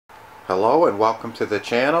Hello and welcome to the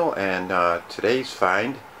channel, and today's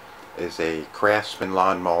find is a Craftsman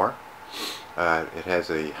lawnmower. It has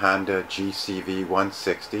a Honda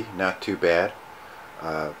GCV160, not too bad.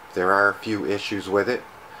 There are a few issues with it.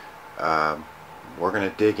 We're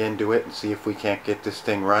going to dig into it and see if we can't get this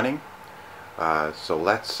thing running. So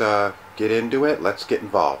let's get into it. Let's get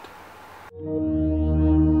involved.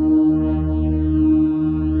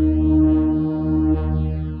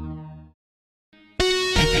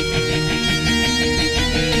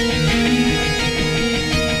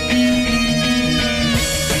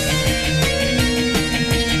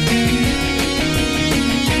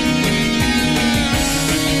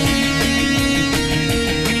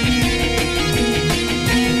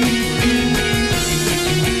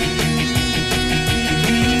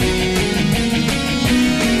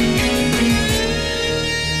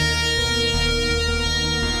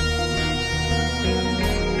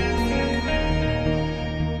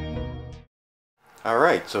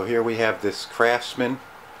 Alright, so here we have this Craftsman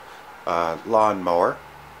lawnmower,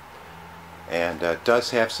 and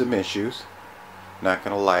does have some issues. Not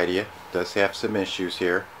going to lie to you, does have some issues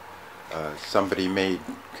here. Somebody made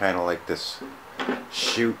kind of like this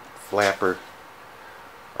chute flapper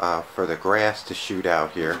for the grass to shoot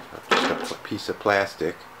out here. Just a piece of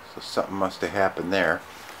plastic, so something must have happened there.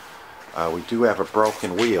 We do have a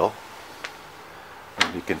broken wheel,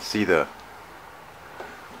 and you can see the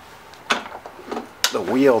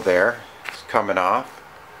wheel there is coming off,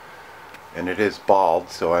 and it is bald,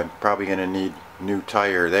 so I'm probably going to need new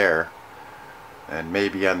tire there, and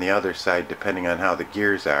maybe on the other side depending on how the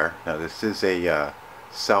gears are. Now this is a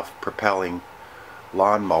self-propelling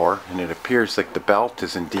lawnmower, and it appears like the belt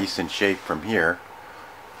is in decent shape from here.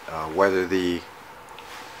 Whether the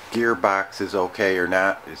gearbox is okay or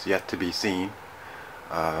not is yet to be seen.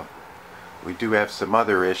 We do have some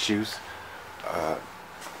other issues,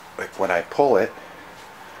 like when I pull it,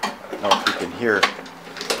 I don't know if you can hear it.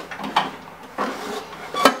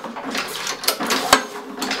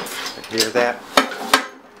 Hear that?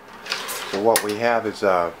 So what we have is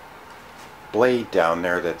a blade down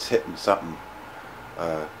there that's hitting something.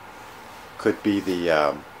 Could be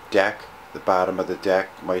the deck, the bottom of the deck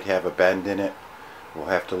might have a bend in it. We'll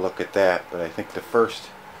have to look at that, but I think the first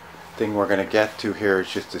thing we're going to get to here is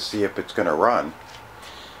just to see if it's going to run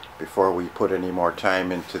before we put any more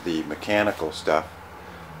time into the mechanical stuff.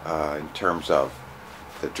 In terms of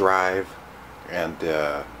the drive and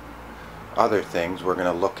other things, we're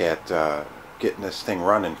going to look at getting this thing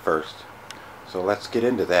running first. So let's get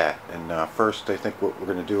into that. And first, I think what we're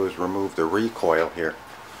going to do is remove the recoil here,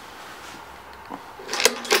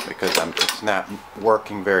 because it's not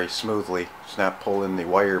working very smoothly. It's not pulling the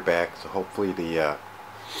wire back, so hopefully the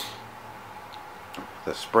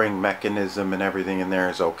spring mechanism and everything in there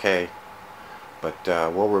is okay. But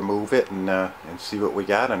we'll remove it and see what we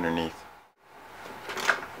got underneath.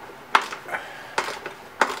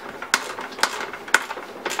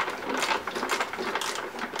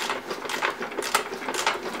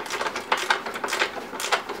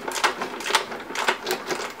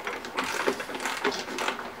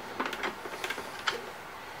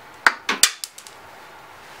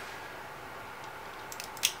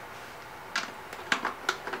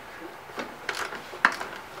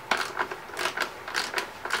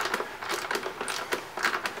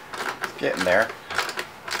 Getting there.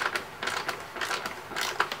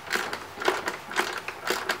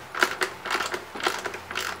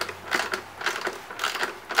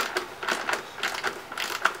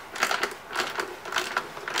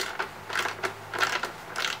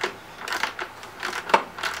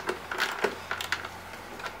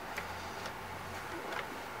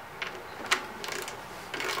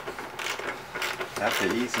 Not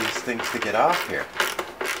the easiest things to get off here.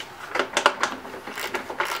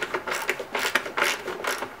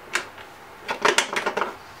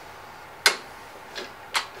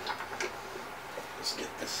 Let's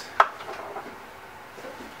get this.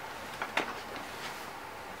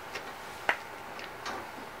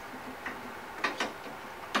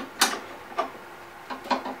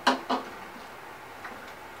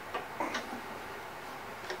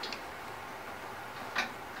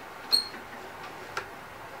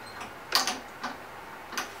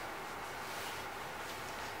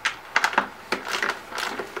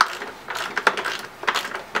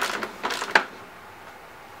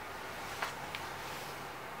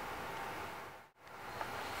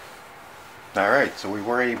 Alright, so we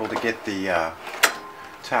were able to get the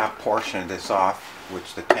top portion of this off,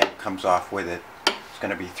 which the tank comes off with it. It's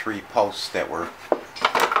going to be 3 posts that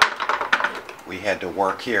we had to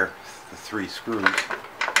work here, the 3 screws.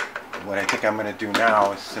 What I think I'm going to do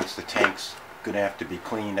now is, since the tank's gonna have to be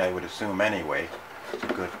cleaned, I would assume, anyway. It's a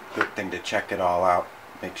good thing to check it all out,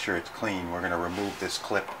 make sure it's clean. We're gonna remove this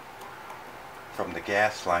clip from the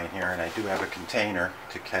gas line here, and I do have a container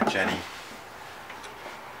to catch any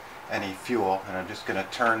fuel, and I'm just gonna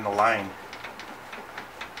turn the line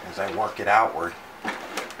as I work it outward. And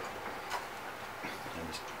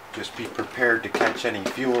just be prepared to catch any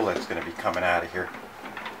fuel that's going to be coming out of here.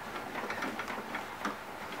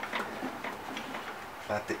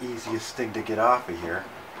 Not the easiest thing to get off of here.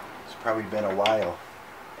 It's probably been a while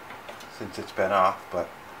since it's been off, but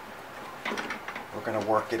we're going to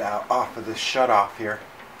work it out off of this shutoff here.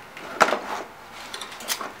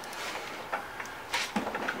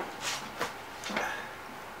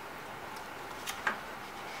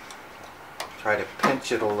 Try to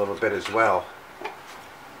pinch it a little bit as well,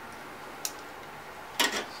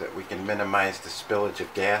 so that we can minimize the spillage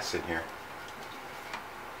of gas in here.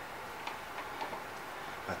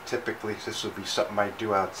 Typically this would be something I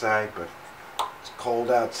do outside, but it's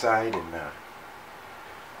cold outside, and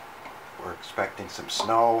we're expecting some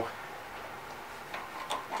snow,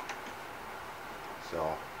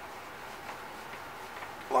 so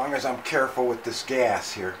as long as I'm careful with this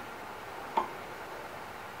gas here.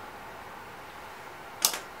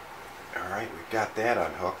 Alright, we've got that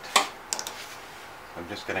unhooked. I'm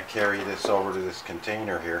just going to carry this over to this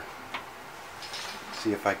container here,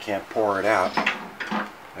 see if I can't pour it out.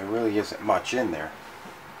 There really isn't much in there.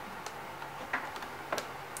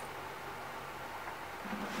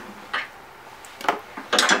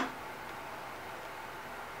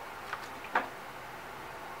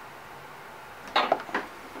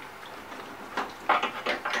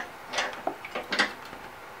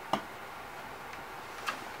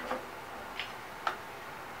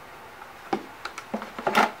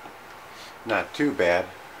 Not too bad.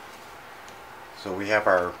 So we have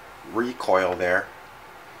our recoil there.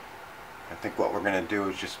 I think what we're going to do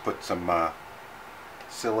is just put some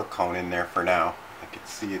silicone in there for now. I can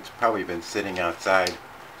see it's probably been sitting outside.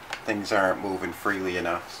 Things aren't moving freely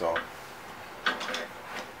enough, so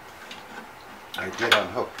I did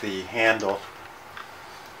unhook the handle.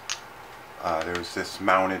 There's this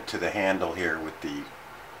mounted to the handle here with the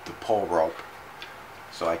pull rope,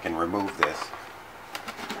 so I can remove this.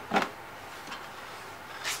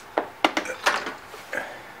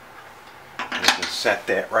 Set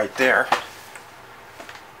that right there.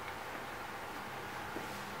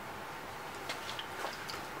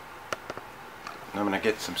 I'm going to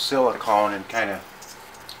get some silicone and kind of,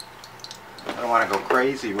 I don't want to go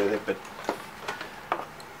crazy with it, but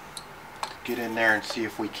get in there and see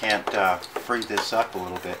if we can't free this up a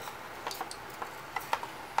little bit.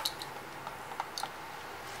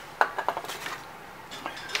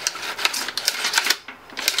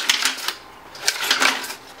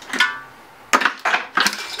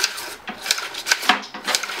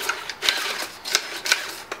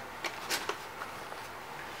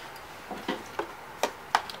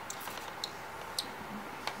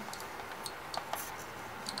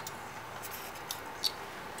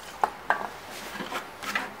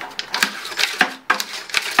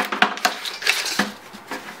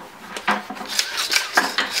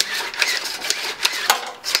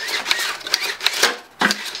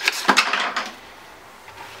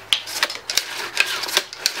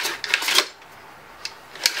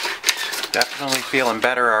 Definitely feeling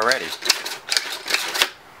better already.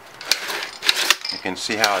 You can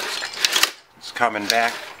see how it's coming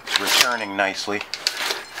back. It's returning nicely.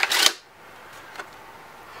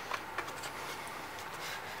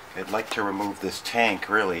 I'd like to remove this tank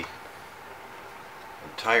really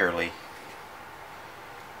entirely,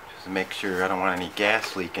 just to make sure I don't want any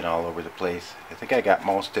gas leaking all over the place. I think I got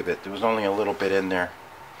most of it. There was only a little bit in there.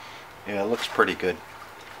 Yeah, it looks pretty good.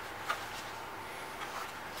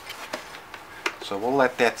 So we'll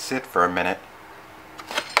let that sit for a minute,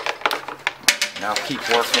 and I'll keep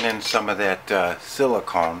working in some of that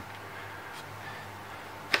silicone.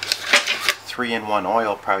 3-in-1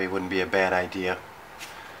 oil probably wouldn't be a bad idea,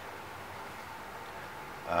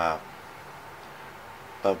 but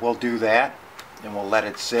we'll do that, and we'll let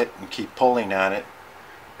it sit and keep pulling on it,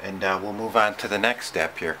 and we'll move on to the next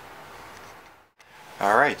step here.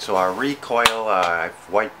 Alright, so our recoil, I've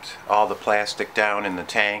wiped all the plastic down in the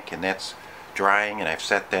tank, and that's drying, and I've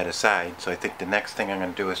set that aside. So I think the next thing I'm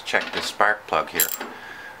going to do is check the spark plug here.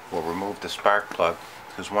 We'll remove the spark plug,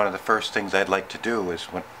 because one of the first things I'd like to do is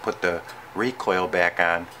put the recoil back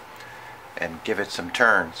on and give it some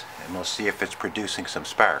turns, and we'll see if it's producing some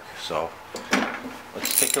spark. So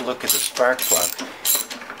let's take a look at the spark plug.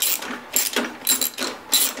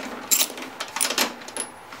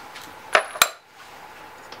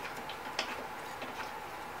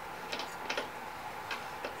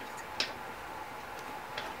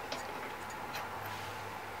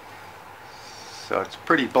 So it's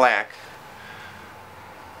pretty black.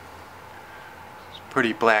 It's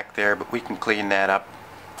pretty black there, but we can clean that up.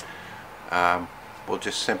 We'll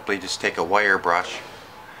just simply take a wire brush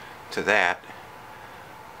to that,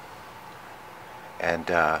 and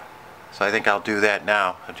so I think I'll do that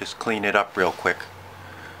now. I'll just clean it up real quick.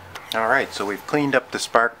 Alright, so we've cleaned up the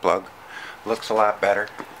spark plug. Looks a lot better.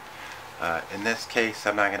 In this case,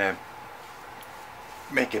 I'm not going to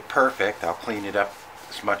make it perfect. I'll clean it up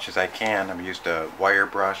as much as I can. I've used a wire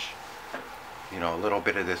brush, you know, a little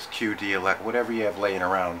bit of this QD, whatever you have laying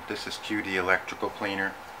around. This is QD electrical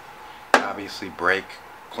cleaner. Obviously brake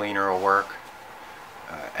cleaner will work.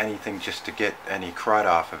 Anything just to get any crud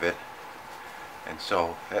off of it. And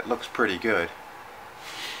so it looks pretty good.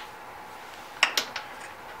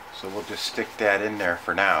 So we'll just stick that in there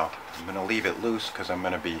for now. I'm going to leave it loose because I'm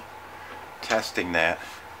going to be testing that.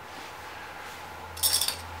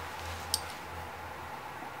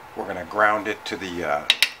 We're going to ground it to the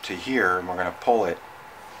to here, and we're going to pull it.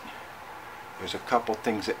 There's a couple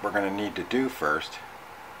things that we're going to need to do first.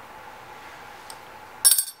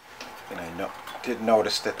 And I did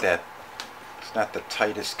notice that it's not the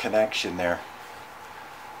tightest connection there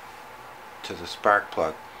to the spark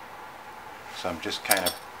plug. So I'm just kind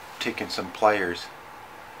of taking some pliers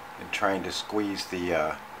and trying to squeeze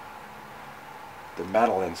the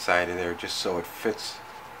metal inside of there just so it fits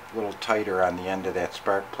a little tighter on the end of that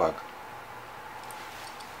spark plug.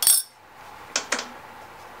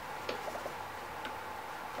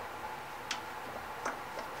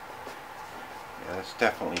 Yeah, that's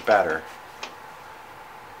definitely better.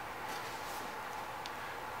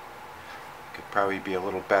 Could probably be a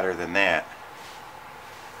little better than that.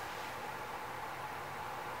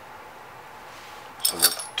 So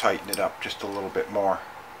we'll tighten it up just a little bit more.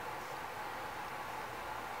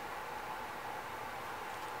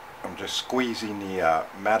 I'm just squeezing the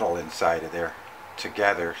metal inside of there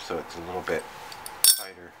together so it's a little bit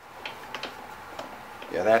tighter.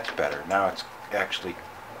 Yeah, that's better. Now it's actually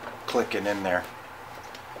clicking in there.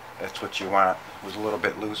 That's what you want. It was a little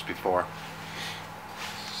bit loose before.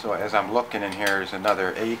 So as I'm looking in here, there's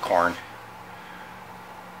another acorn.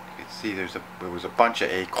 You can see there was a bunch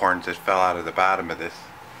of acorns that fell out of the bottom of this.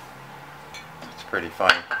 It's pretty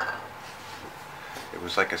funny. It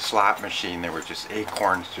was like a slot machine. There were just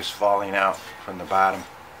acorns just falling out from the bottom.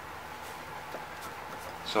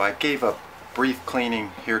 So I gave a brief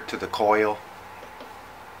cleaning here to the coil,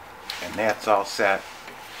 and that's all set.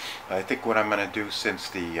 I think what I'm going to do, since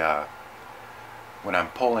when I'm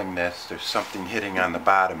pulling this, there's something hitting on the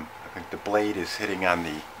bottom. I think the blade is hitting on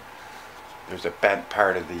there's a bent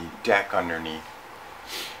part of the deck underneath.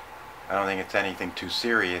 I don't think it's anything too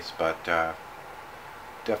serious, but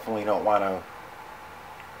definitely don't want to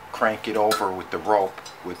crank it over with the rope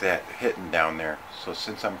with that hitting down there. So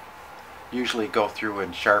since I'm usually go through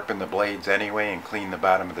and sharpen the blades anyway and clean the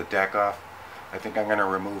bottom of the deck off, I think I'm going to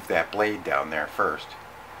remove that blade down there first,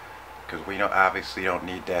 because we obviously don't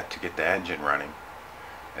need that to get the engine running.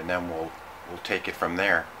 And then we'll take it from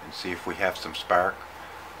there and see if we have some spark.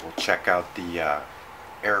 We'll check out the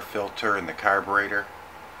air filter and the carburetor,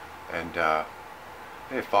 and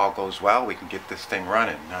if all goes well, we can get this thing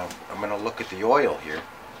running. Now I'm going to look at the oil here.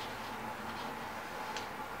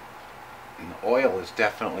 And the oil is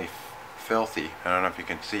definitely filthy. I don't know if you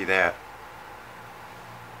can see that.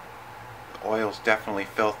 The oil's definitely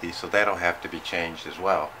filthy, so that'll have to be changed as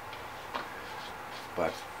well.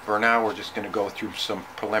 But for now, we're just going to go through some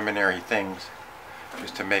preliminary things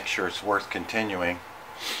just to make sure it's worth continuing,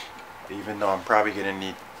 even though I'm probably going to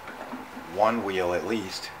need one wheel at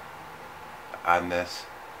least on this,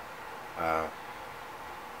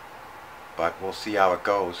 but we'll see how it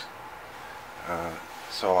goes.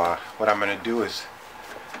 So what I'm going to do is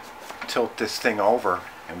tilt this thing over,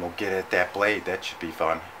 and we'll get at that blade. That should be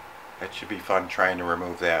fun. That should be fun trying to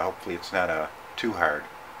remove that. Hopefully it's not too hard.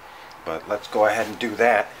 But let's go ahead and do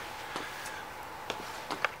that.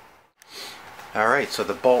 Alright, so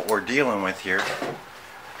the bolt we're dealing with here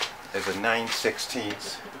is a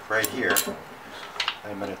 9/16 right here.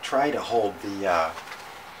 I'm going to try to hold the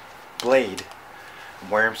blade. I'm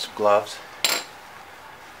wearing some gloves.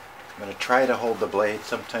 I'm going to try to hold the blade.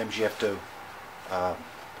 Sometimes you have to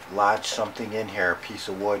lodge something in here, a piece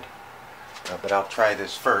of wood. But I'll try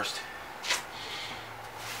this first.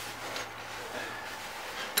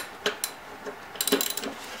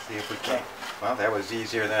 See if we can. Well, that was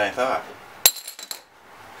easier than I thought.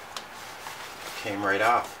 Came right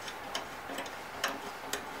off.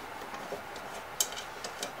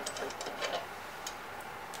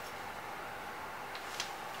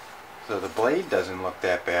 So the blade doesn't look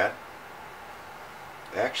that bad.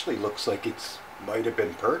 It actually looks like it's might have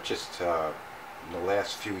been purchased in the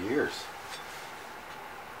last few years.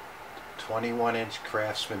 21-inch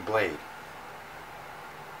Craftsman blade.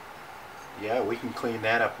 Yeah, we can clean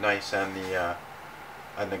that up nice on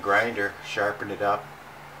the grinder, sharpen it up,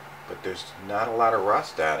 but there's not a lot of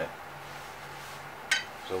rust on it.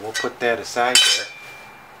 So we'll put that aside there.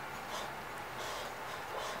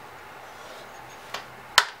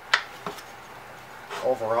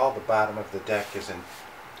 Overall, the bottom of the deck isn't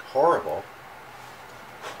horrible.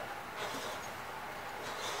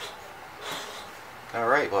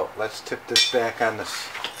 Alright, well, let's tip this back on the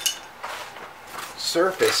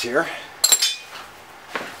surface here.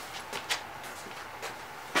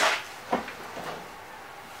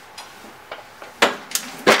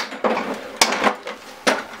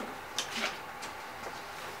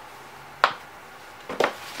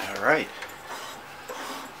 Alright.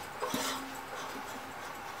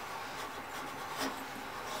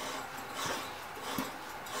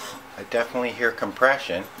 I definitely hear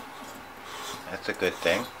compression. That's a good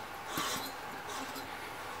thing.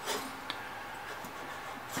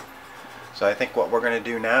 So I think what we're going to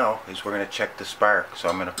do now is we're going to check the spark. So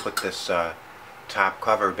I'm going to put this top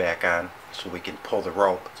cover back on so we can pull the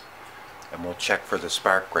rope, and we'll check for the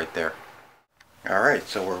spark right there. Alright,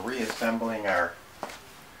 so we're reassembling our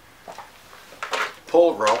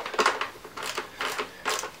pull rope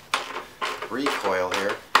recoil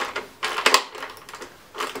here,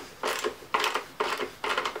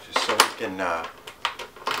 just so we can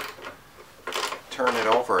turn it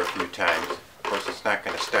over a few times. Of course, it's not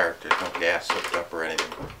going to start. There's no gas hooked up or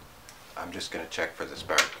anything. I'm just going to check for the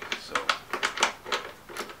spark. So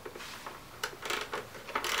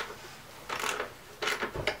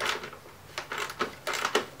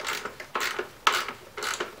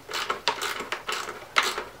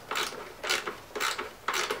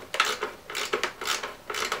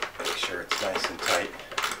make sure it's nice and tight.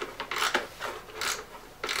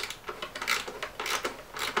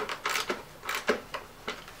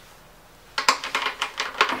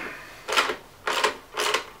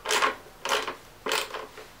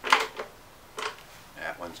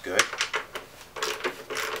 Good.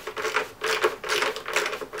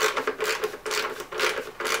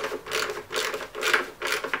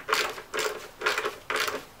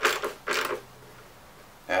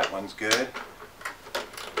 That one's good.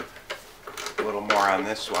 A little more on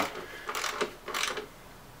this one.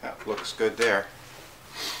 That looks good there.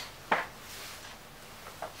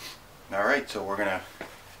 Alright, so we're going to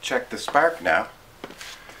check the spark now.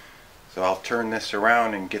 So I'll turn this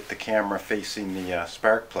around and get the camera facing the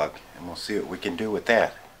spark plug, and we'll see what we can do with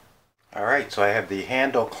that. Alright, so I have the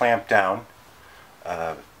handle clamped down.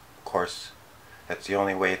 Of course, that's the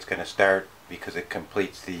only way it's going to start because it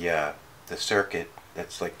completes the circuit.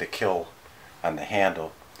 That's like the kill on the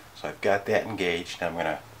handle. So I've got that engaged. I'm going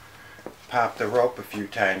to pop the rope a few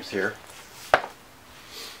times here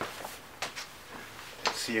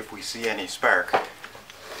and see if we see any spark.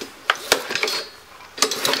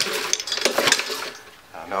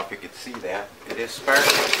 I don't know if you can see that. It is sparking.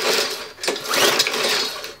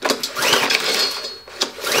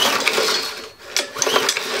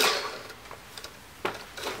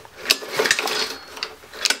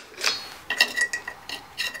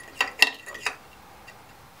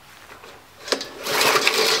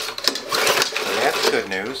 So that's good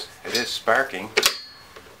news. It is sparking.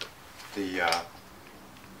 The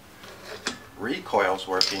recoil's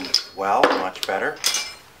working well, much better.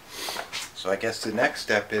 So I guess the next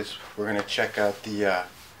step is we're going to check out the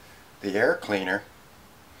air cleaner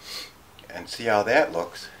and see how that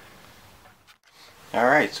looks.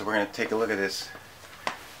 Alright, so we're going to take a look at this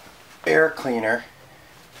air cleaner.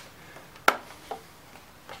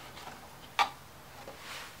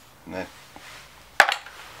 And that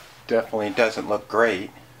definitely doesn't look great.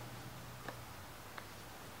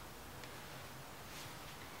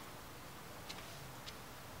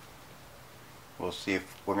 We'll see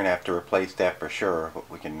if we're going to have to replace that for sure, but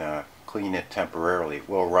we can clean it temporarily.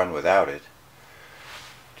 We'll run without it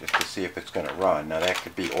just to see if it's going to run. Now that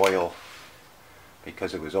could be oil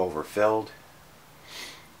because it was overfilled,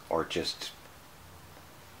 or just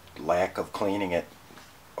lack of cleaning it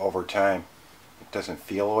over time. It doesn't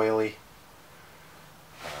feel oily.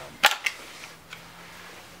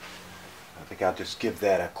 I think I'll just give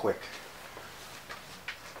that a quick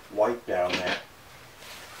wipe down there.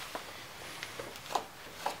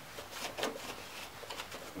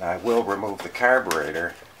 Now I will remove the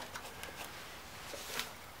carburetor.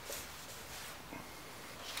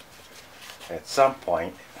 At some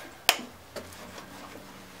point,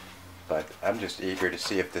 but I'm just eager to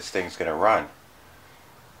see if this thing's going to run.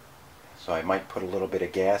 So I might put a little bit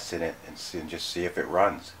of gas in it and just see if it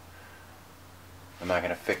runs. I'm not going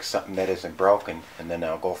to fix something that isn't broken, and then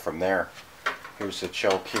I'll go from there. Here's the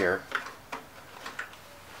choke here.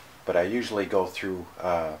 But I usually go through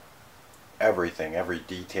everything, every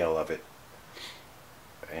detail of it.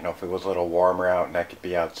 You know, if it was a little warmer out and I could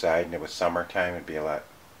be outside and it was summertime, it'd be a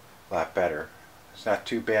lot better. It's not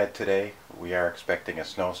too bad today. We are expecting a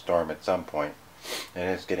snowstorm at some point, and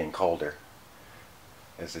it's getting colder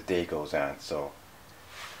as the day goes on, so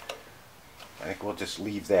I think we'll just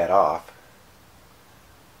leave that off.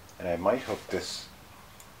 And I might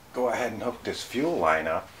go ahead and hook this fuel line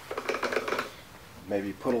up.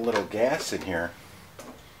 Maybe put a little gas in here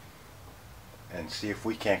and see if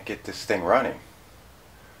we can't get this thing running.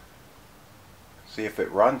 See if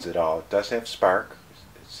it runs at all. It does have spark.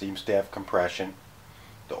 It seems to have compression.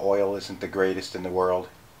 The oil isn't the greatest in the world.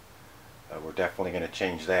 We're definitely going to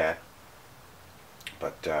change that.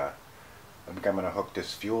 But I think I'm going to hook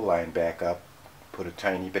this fuel line back up, put a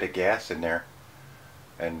tiny bit of gas in there,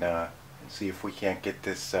 and see if we can't get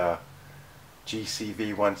this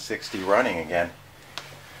GCV160 running again.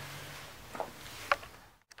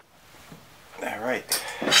 Alright,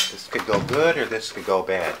 this could go good or this could go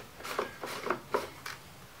bad.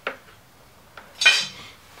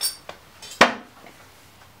 I'm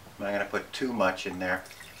not going to put too much in there.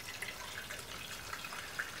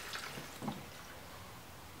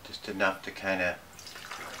 Just enough to kind of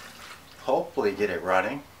hopefully get it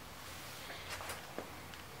running.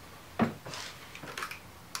 Should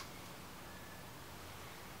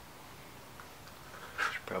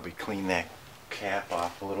probably clean that cap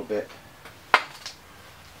off a little bit.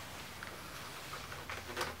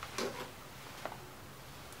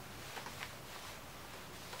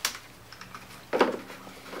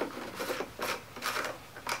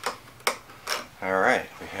 Alright,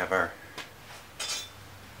 we have our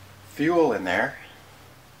fuel in there.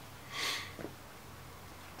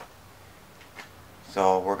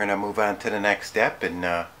 So we're going to move on to the next step, and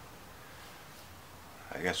I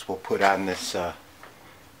guess we'll put on this, we'll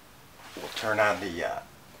turn on the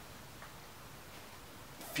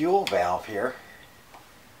fuel valve here.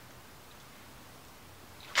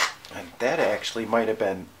 And that actually might have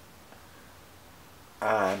been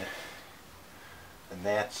on, and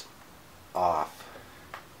that's off.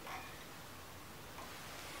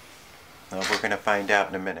 Well, we're going to find out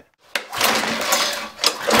in a minute.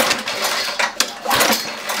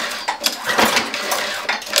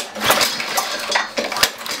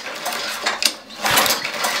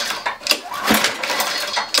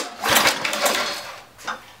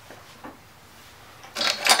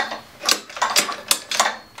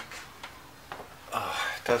 Oh,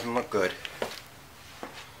 it doesn't look good.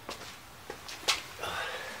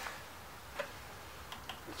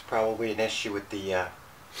 It's probably an issue with the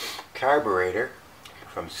carburetor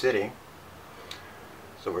from sitting,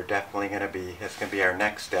 so we're definitely going to be, that's going to be our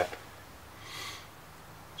next step.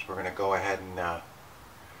 So we're going to go ahead and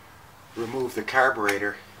remove the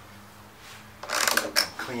carburetor and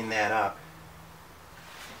clean that up.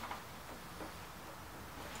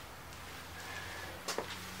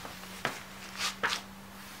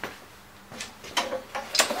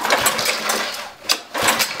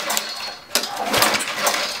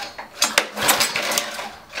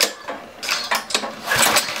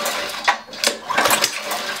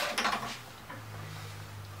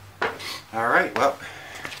 Alright, well,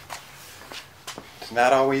 it's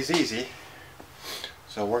not always easy,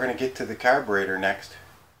 so we're going to get to the carburetor next.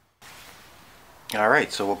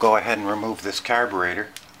 Alright, so we'll go ahead and remove this carburetor.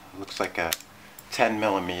 It looks like a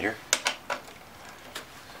 10mm.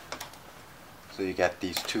 So you got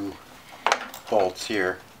these two bolts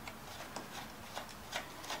here.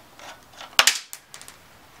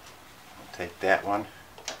 I'll take that one.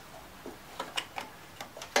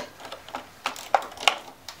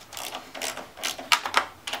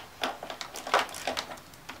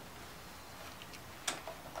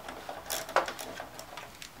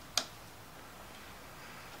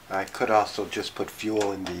 I could also just put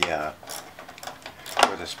fuel in the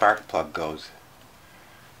where the spark plug goes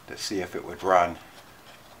to see if it would run.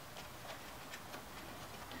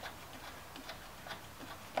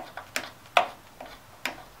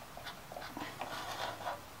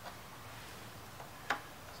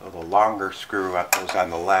 So the longer screw goes on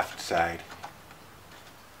the left side.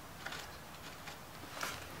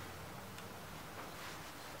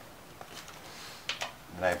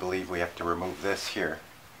 And I believe we have to remove this here.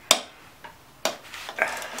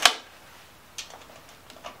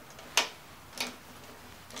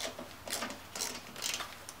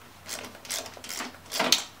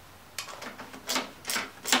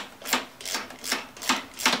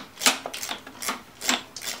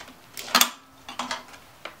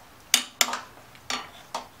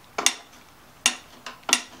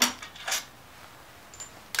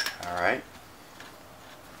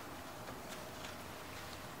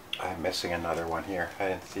 I'm missing another one here. I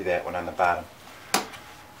didn't see that one on the bottom.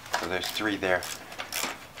 So there's 3 there.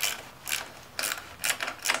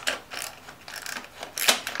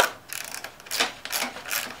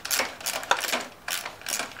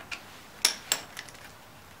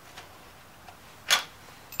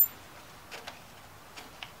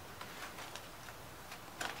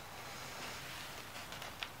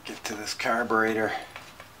 Get to this carburetor.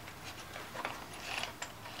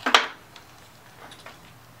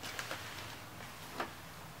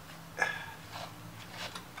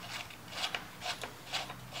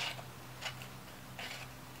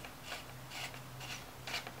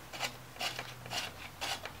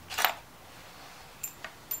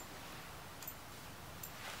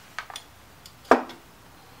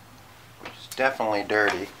 Definitely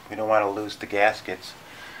dirty. We don't want to lose the gaskets.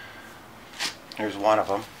 Here's one of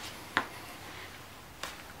them.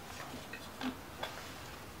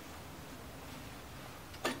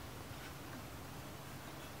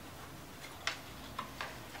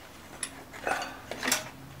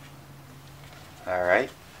 All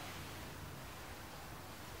right.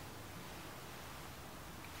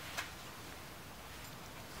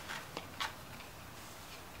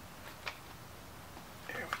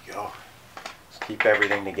 There we go. Keep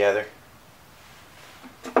everything together.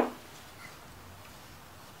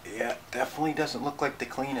 Yeah, definitely doesn't look like the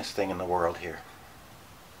cleanest thing in the world here.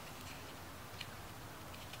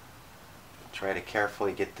 Try to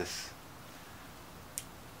carefully get this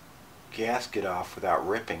gasket off without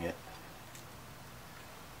ripping it.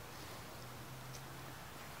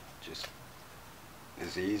 Just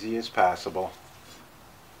as easy as possible.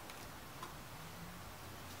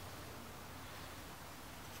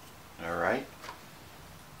 All right.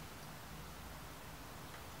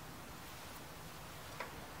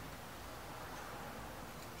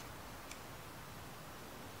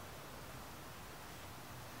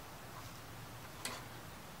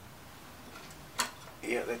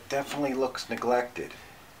 Yeah, that definitely looks neglected.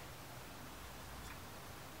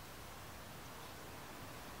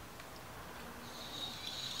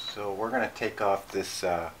 So we're going to take off this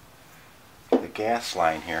the gas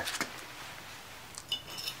line here.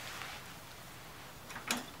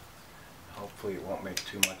 Hopefully it won't make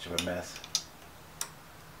too much of a mess.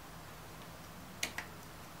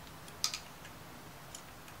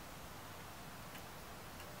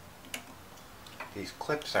 These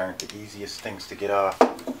clips aren't the easiest things to get off.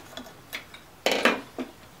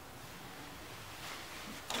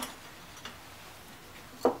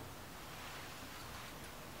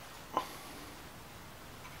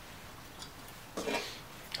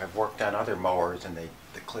 I've worked on other mowers and the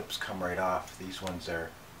clips come right off. These ones are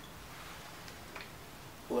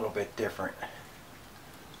a little bit different.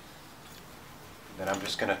 Then I'm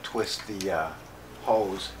just going to twist the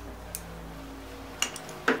hose.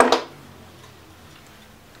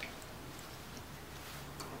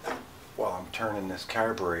 While I'm turning this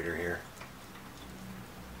carburetor here,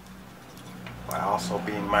 while also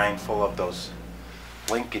being mindful of those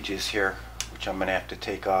linkages here, which I'm going to have to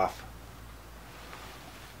take off.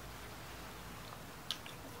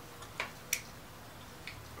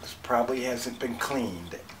 This probably hasn't been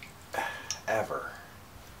cleaned ever.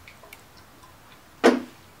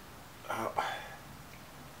 Oh.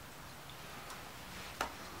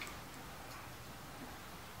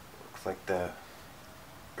 Looks like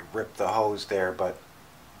ripped the hose there, but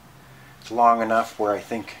it's long enough where I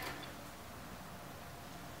think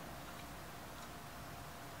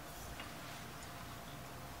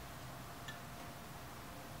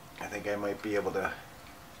I might be able to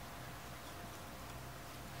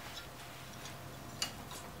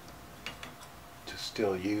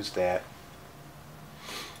still use that.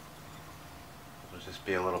 It'll just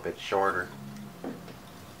be a little bit shorter.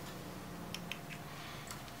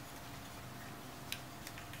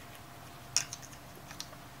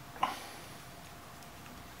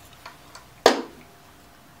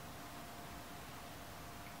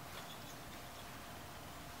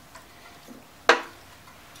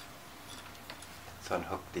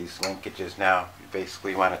 Unhook these linkages now. You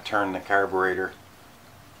basically want to turn the carburetor.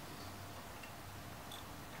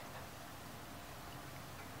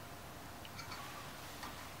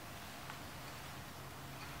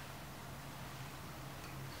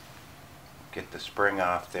 Get the spring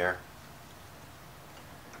off there.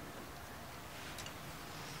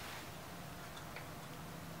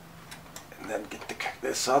 And then get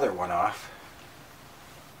this other one off.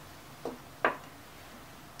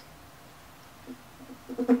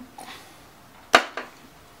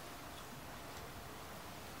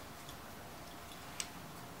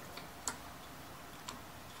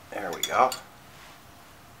 There we go.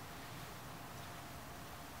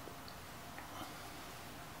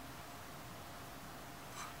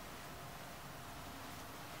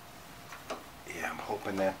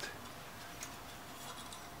 hoping that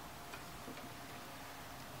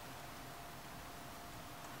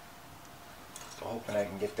I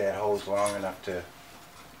can get that hose long enough to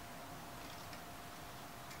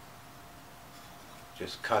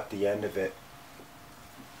just cut the end of it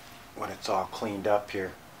when it's all cleaned up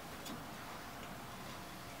here.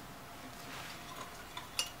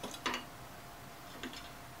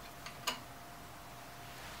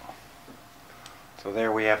 So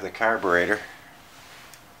there we have the carburetor.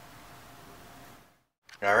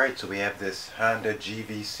 Alright, so we have this Honda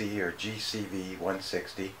GVC or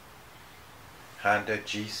GCV160. Honda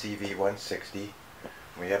GCV160.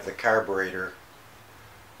 We have the carburetor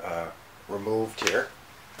removed here.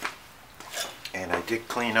 And I did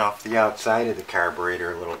clean off the outside of the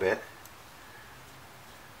carburetor a little bit.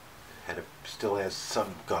 Still has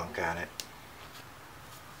some gunk on it.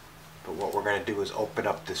 But what we're going to do is open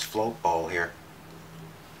up this float bowl here.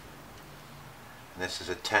 And this is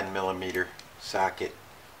a 10mm socket.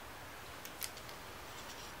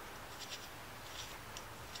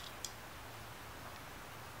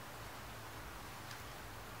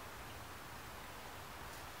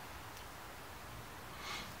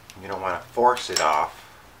 You don't want to force it off.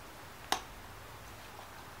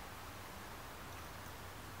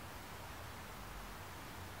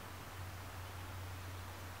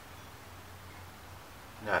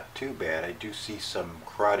 Not too bad. I do see some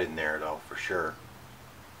crud in there though, for sure.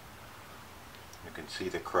 You can see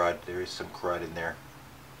the crud. There is some crud in there.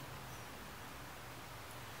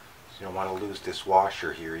 So you don't want to lose this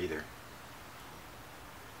washer here either,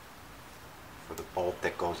 for the bolt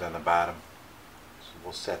that goes on the bottom. So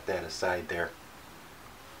we'll set that aside there.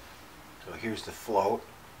 So here's the float.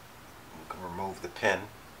 We can remove the pin.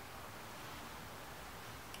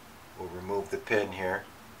 We'll remove the pin here.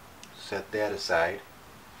 Set that aside.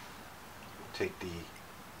 Take the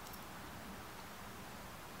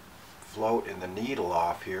float and the needle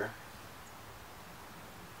off here.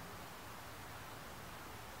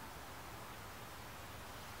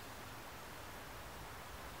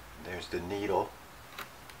 There's the needle.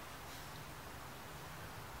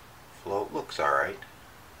 Float looks alright.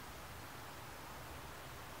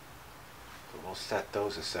 So we'll set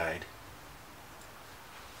those aside.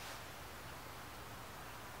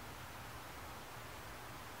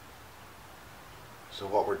 So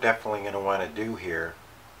what we're definitely going to want to do here,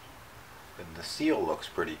 and the seal looks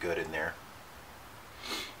pretty good in there,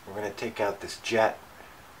 we're going to take out this jet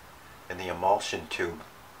and the emulsion tube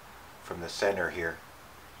from the center here.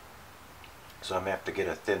 So I'm going to have to get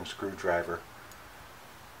a thin screwdriver.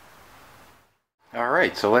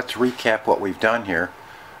 Alright, so let's recap what we've done here.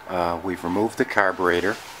 We've removed the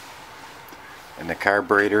carburetor, and the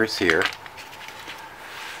carburetor is here.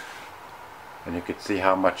 And you can see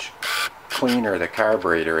how much cleaner the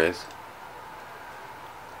carburetor is.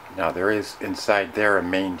 Now there is inside there a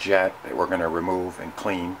main jet that we're going to remove and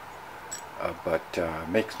clean, but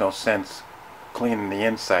makes no sense cleaning the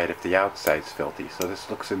inside if the outside's filthy. So this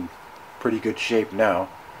looks in pretty good shape now.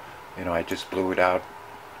 You know, I just blew it out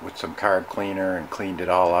with some carb cleaner and cleaned it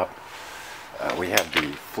all up. We have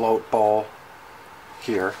the float bowl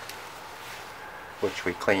here, which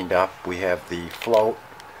we cleaned up. We have the float,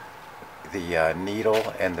 the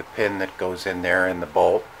needle and the pin that goes in there in the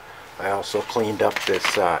bolt. I also cleaned up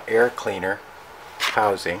this air cleaner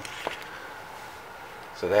housing,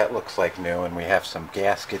 so that looks like new. And we have some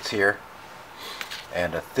gaskets here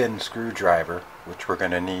and a thin screwdriver, which we're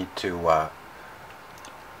going to need to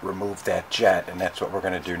remove that jet, and that's what we're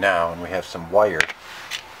going to do now. And we have some wire.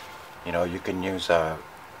 You know, you can use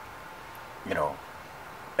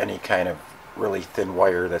any kind of really thin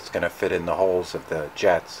wire that's going to fit in the holes of the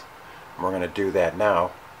jets. We're going to do that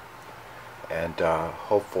now, and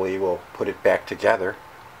hopefully we'll put it back together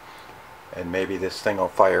and maybe this thing will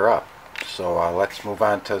fire up. So let's move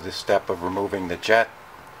on to the step of removing the jet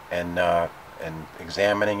and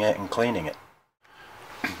examining it and cleaning it.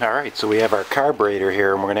 Alright, so we have our carburetor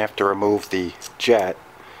here, and we're going to have to remove the jet,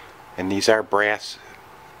 and these are brass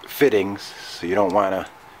fittings, so you don't want to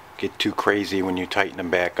get too crazy when you tighten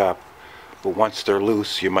them back up. But once they're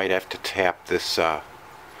loose, you might have to tap this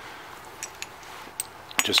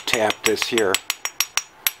just tap this here,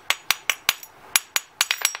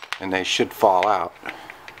 and they should fall out,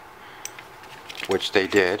 which they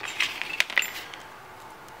did.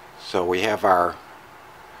 So we have our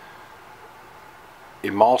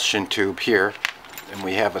emulsion tube here, and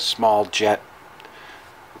we have a small jet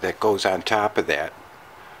that goes on top of that.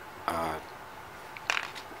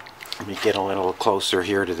 Let me get a little closer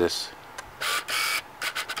here to this.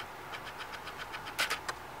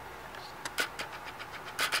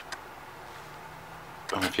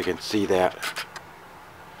 I don't know if you can see that.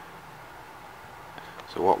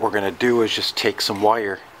 So what we're going to do is just take some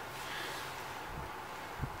wire,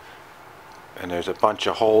 and there's a bunch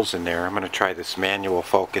of holes in there. I'm going to try this manual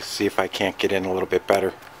focus, see if I can't get in a little bit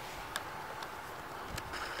better.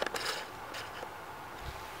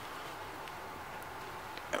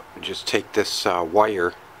 Just take this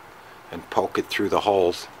wire and poke it through the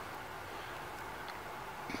holes.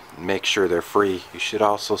 Make sure they're free. You should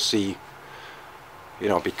also see, you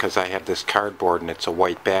know, because I have this cardboard and it's a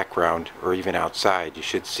white background, or even outside, you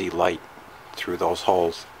should see light through those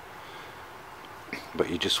holes. But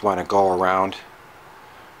you just want to go around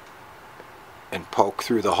and poke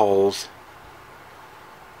through the holes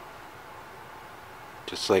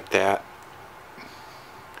just like that.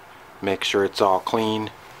 Make sure it's all clean,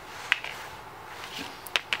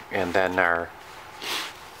 and then our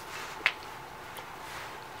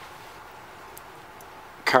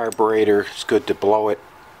carburetor is good to blow it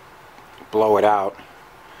out.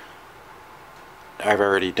 I've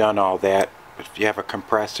already done all that. If you have a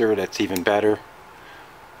compressor, that's even better,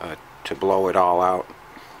 to blow it all out.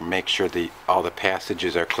 Make sure all the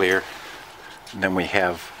passages are clear. And then we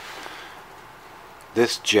have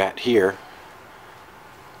this jet here,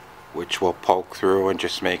 which we'll poke through and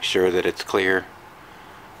just make sure that it's clear,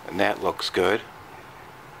 and that looks good.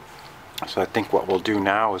 So I think what we'll do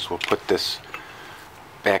now is we'll put this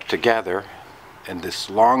back together, and this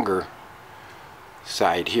longer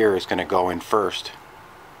side here is going to go in first.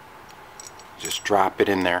 Just drop it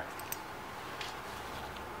in there,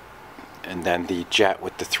 and then the jet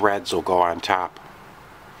with the threads will go on top.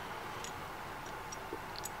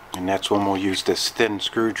 And that's when we'll use this thin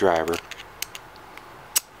screwdriver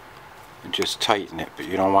and just tighten it. But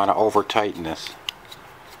you don't want to over tighten this,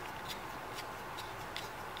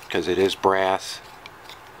 because it is brass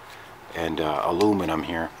and aluminum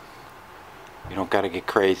here. You don't got to get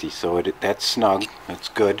crazy. So that's snug, that's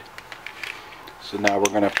good. So now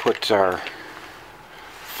we're going to put our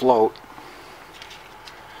float,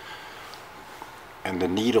 and the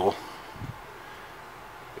needle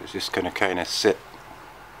is just going to kind of sit.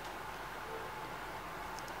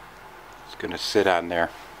 It's going to sit on there,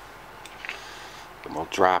 and we'll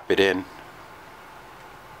drop it in.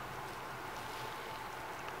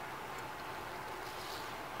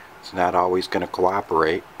 It's not always going to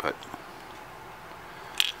cooperate, but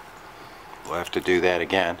we'll have to do that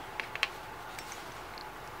again.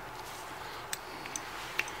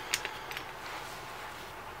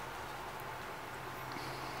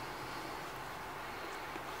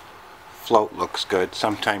 Float looks good.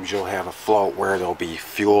 Sometimes you'll have a float where there'll be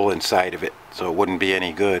fuel inside of it, so it wouldn't be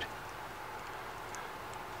any good.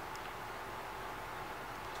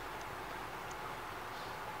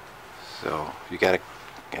 So you gotta,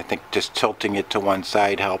 I think just tilting it to one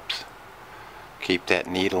side helps keep that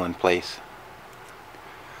needle in place.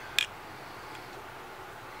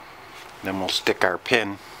 Then we'll stick our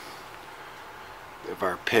pin. We have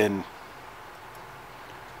our pin,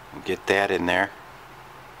 and get that in there.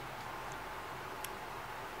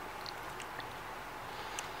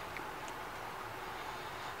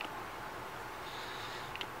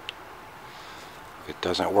 If it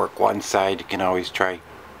doesn't work one side, you can always try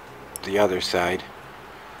the other side.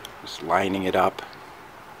 Just lining it up.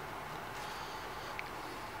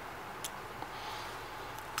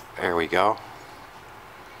 There we go.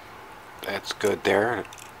 That's good there.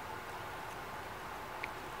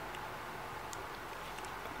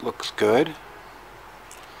 Looks good.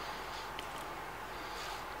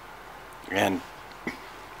 And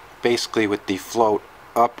basically with the float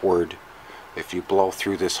upward, if you blow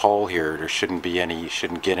through this hole here, there shouldn't be any, you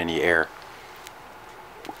shouldn't get any air.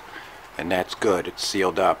 And that's good, it's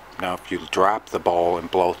sealed up. Now if you drop the bowl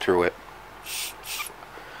and blow through it,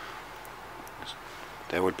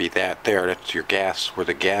 that would be that there. That's your gas, where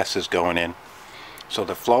the gas is going in. So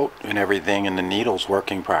the float and everything and the needle's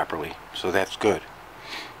working properly. So that's good.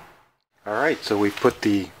 Alright, so we've put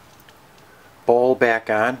the bowl back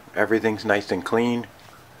on. Everything's nice and clean.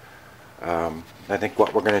 I think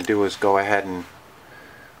what we're going to do is go ahead and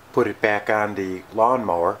put it back on the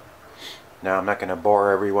lawnmower. Now I'm not going to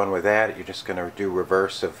bore everyone with that. You're just going to do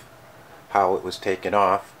reverse of how it was taken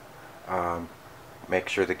off. Make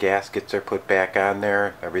sure the gaskets are put back on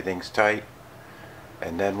there, everything's tight,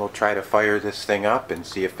 and then we'll try to fire this thing up and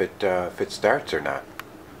see if it starts or not.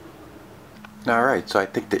 Alright, so I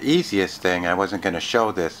think the easiest thing, I wasn't going to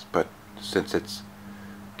show this, but since it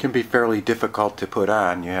can be fairly difficult to put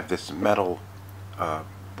on, you have this metal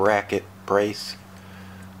bracket brace.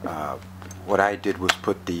 What I did was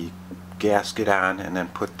put the gasket on and then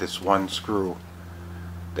put this one screw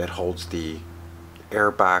that holds the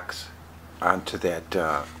air box onto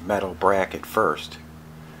that metal bracket first,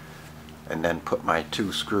 and then put my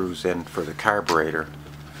 2 screws in for the carburetor,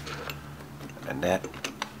 and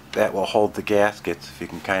that will hold the gaskets. If you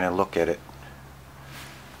can kind of look at it,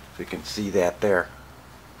 if you can see that there,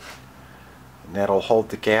 and that'll hold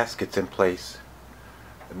the gaskets in place,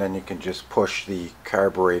 and then you can just push the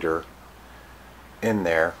carburetor in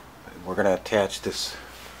there. We're going to attach this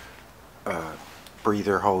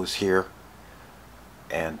breather hose here,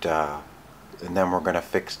 and then we're going to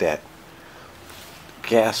fix that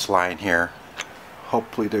gas line here.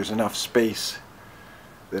 Hopefully there's enough space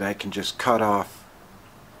that I can just cut off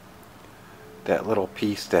that little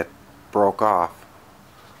piece that broke off.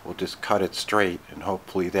 We'll just cut it straight, and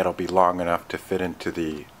hopefully that'll be long enough to fit into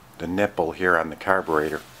the nipple here on the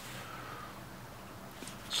carburetor.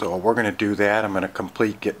 So we're going to do that. I'm going to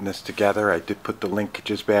complete getting this together. I did put the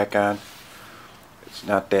linkages back on. It's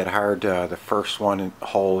not that hard. The first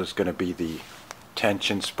hole is going to be the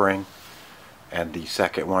tension spring, and the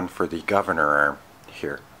second one for the governor arm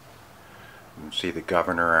here. You can see the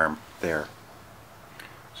governor arm there.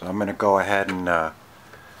 So I'm going to go ahead and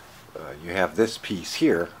you have this piece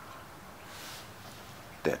here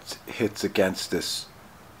that hits against this,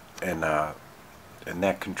 and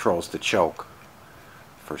that controls the choke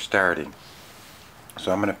for starting.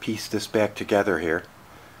 So I'm going to piece this back together here,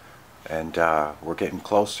 and we're getting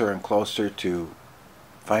closer and closer to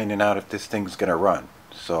finding out if this thing's going to run.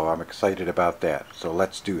 So I'm excited about that. So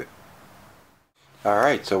let's do it.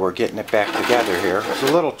 Alright, so we're getting it back together here. It's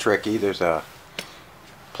a little tricky. There's a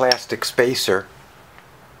plastic spacer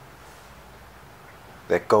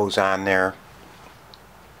that goes on there,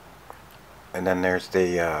 and then there's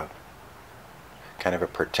the kind of a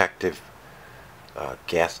protective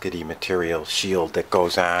gaskety material shield that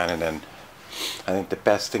goes on, and then I think the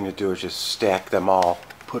best thing to do is just stack them all,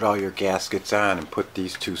 put all your gaskets on, and put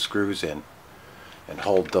these 2 screws in and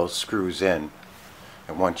hold those screws in.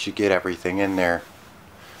 And once you get everything in there,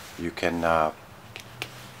 you can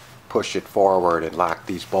push it forward and lock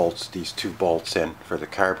these bolts, these 2 bolts in for the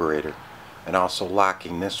carburetor. And also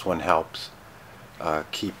locking this one helps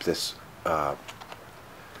keep this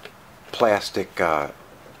plastic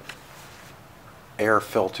air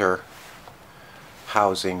filter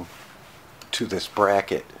housing to this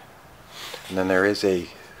bracket. And then there is a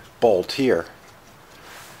bolt here,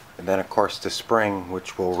 and then of course the spring,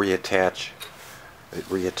 which will reattach. It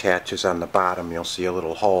reattaches on the bottom. You'll see a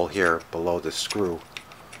little hole here below the screw,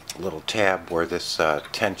 a little tab where this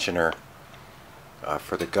tensioner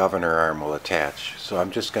for the governor arm will attach. So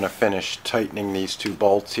I'm just going to finish tightening these 2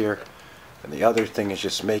 bolts here, and the other thing is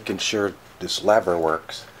just making sure this lever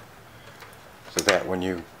works, so that when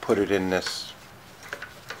you put it in this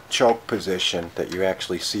choke position that you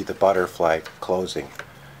actually see the butterfly closing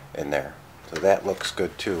in there. So that looks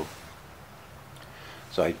good too.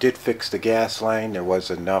 So I did fix the gas line. There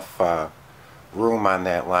was enough room on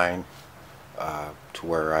that line to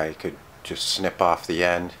where I could just snip off the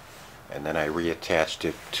end, and then I reattached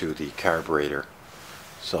it to the carburetor.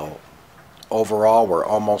 So overall we're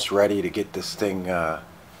almost ready to get this thing a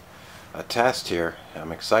test here.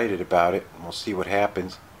 I'm excited about it. We'll see what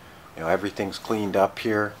happens. You know, everything's cleaned up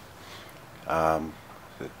here.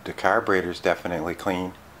 The carburetor's definitely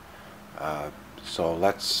clean. So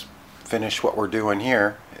let's finish what we're doing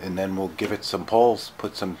here, and then we'll give it some pulls,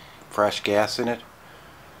 put some fresh gas in it,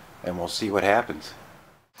 and we'll see what happens.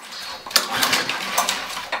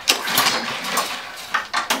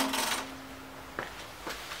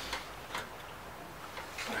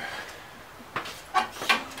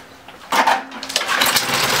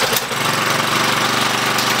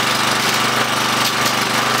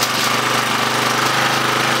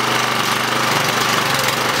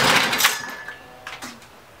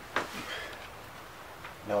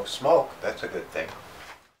 No smoke, that's a good thing.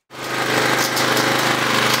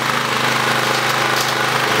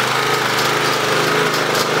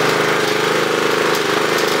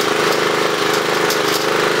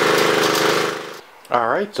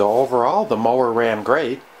 Alright, so overall the mower ran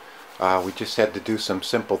great. We just had to do some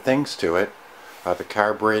simple things to it. The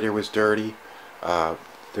carburetor was dirty.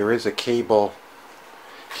 There is a cable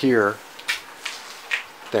here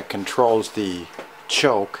that controls the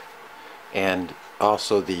choke and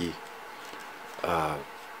also the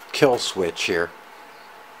kill switch here,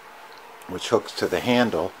 which hooks to the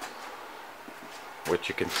handle, which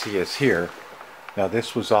you can see is here. Now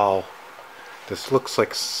this looks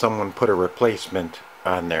like someone put a replacement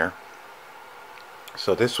on there.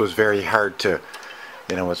 So this was very hard to,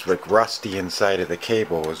 you know, it was like rusty inside of the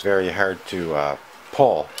cable. It was very hard to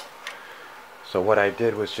pull. So what I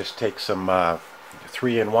did was just take some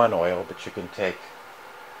 3-in-1 oil, but you can take,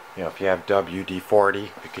 you know, if you have WD-40,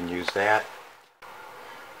 you can use that.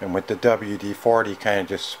 And with the WD-40, kind of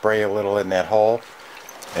just spray a little in that hole,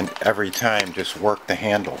 and every time just work the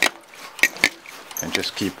handle. And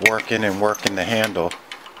just keep working and working the handle.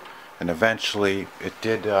 And eventually it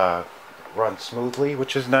did run smoothly,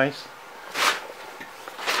 which is nice.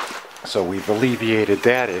 So we've alleviated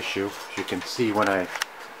that issue. As you can see, when I'll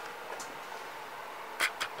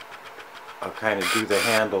kind of do the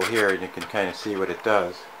handle here, and you can kind of see what it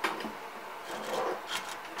does.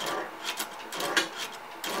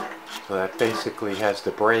 So that basically has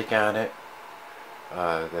the brake on it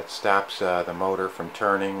that stops the motor from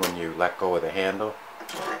turning when you let go of the handle.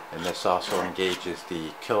 And this also engages the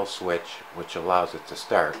kill switch, which allows it to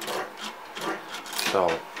start.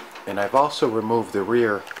 So, and I've also removed the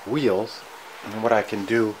rear wheels. And what I can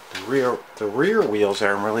do, the rear wheels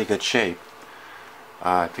are in really good shape.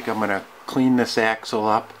 I think I'm going to clean this axle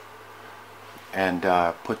up and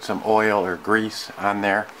put some oil or grease on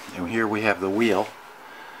there. And here we have the wheel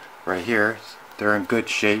right here. They're in good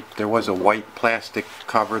shape. There was a white plastic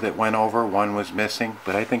cover that went over. One was missing,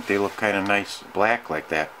 but I think they look kind of nice black like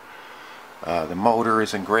that. The motor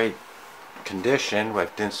is in great condition. I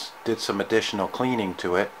did some additional cleaning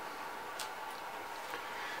to it.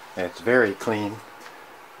 And it's very clean.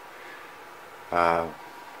 I'm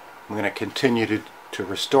going to continue to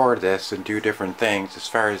restore this and do different things. As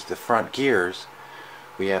far as the front gears,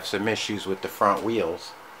 we have some issues with the front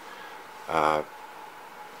wheels. The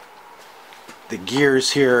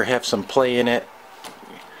gears here have some play in it.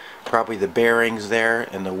 Probably the bearings there,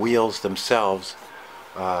 and the wheels themselves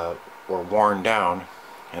were worn down,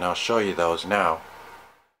 and I'll show you those now.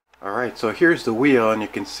 Alright, so here's the wheel, and you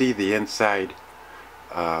can see the inside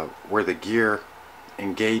where the gear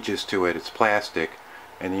engages to it. It's plastic,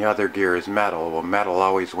 and the other gear is metal. Well, metal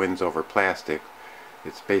always wins over plastic.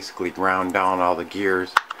 It's basically ground down all the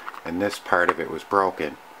gears, and this part of it was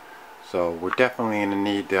broken. So we're definitely going to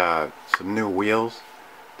need some new wheels.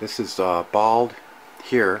 This is bald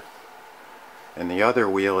here, and the other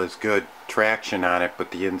wheel is good traction on it,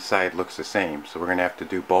 but the inside looks the same. So we're going to have to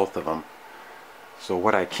do both of them. So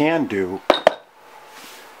what I can do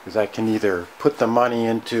is I can either put the money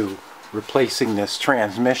into replacing this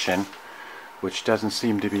transmission, which doesn't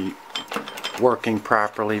seem to be working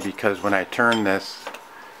properly, because when I turn this,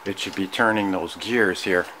 it should be turning those gears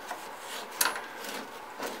here,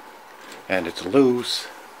 and it's loose.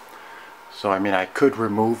 So I mean, I could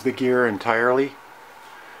remove the gear entirely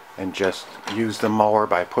and just use the mower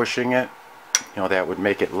by pushing it. You know, that would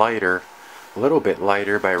make it lighter, a little bit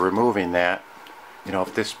lighter by removing that. You know,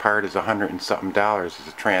 if this part is $100 and something as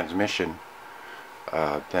a transmission,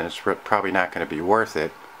 then it's probably not going to be worth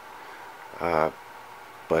it.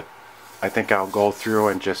 But I think I'll go through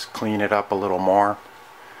and just clean it up a little more.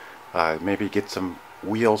 Maybe get some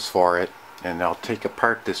wheels for it, and I'll take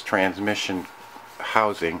apart this transmission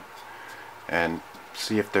housing and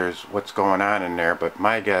see if there's what's going on in there. But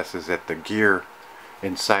my guess is that the gear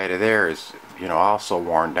inside of there is, you know, also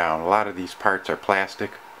worn down. A lot of these parts are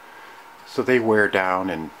plastic, so they wear down,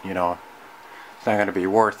 and you know, it's not going to be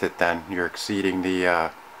worth it. Then you're exceeding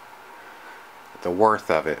the worth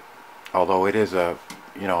of it. Although it is a,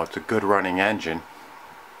 you know, it's a good running engine,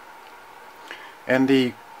 and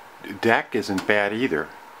the deck isn't bad either.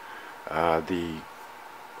 The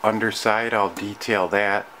underside, I'll detail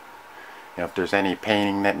that. You know, if there's any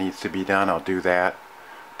painting that needs to be done, I'll do that.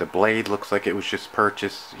 The blade looks like it was just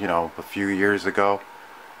purchased, you know, a few years ago.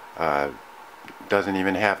 Doesn't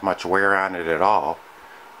even have much wear on it at all.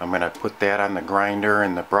 I'm going to put that on the grinder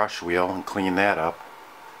and the brush wheel and clean that up.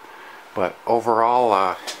 But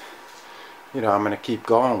overall, you know, I'm going to keep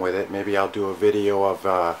going with it. Maybe I'll do a video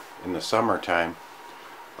of in the summertime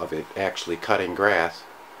of it actually cutting grass.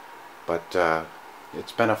 But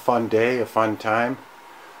it's been a fun day, a fun time.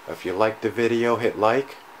 If you liked the video, hit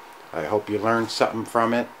like. I hope you learned something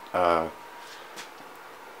from it about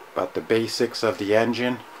the basics of the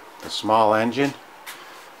engine, the small engine,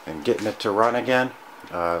 and getting it to run again.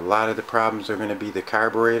 A lot of the problems are going to be the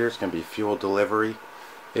carburetor. It's going to be fuel delivery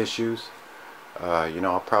issues. You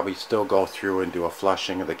know, I'll probably still go through and do a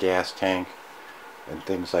flushing of the gas tank and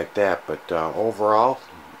things like that. But overall,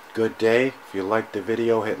 good day. If you liked the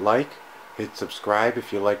video, hit like. Hit subscribe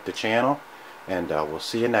if you like the channel. And we'll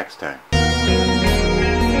see you next time.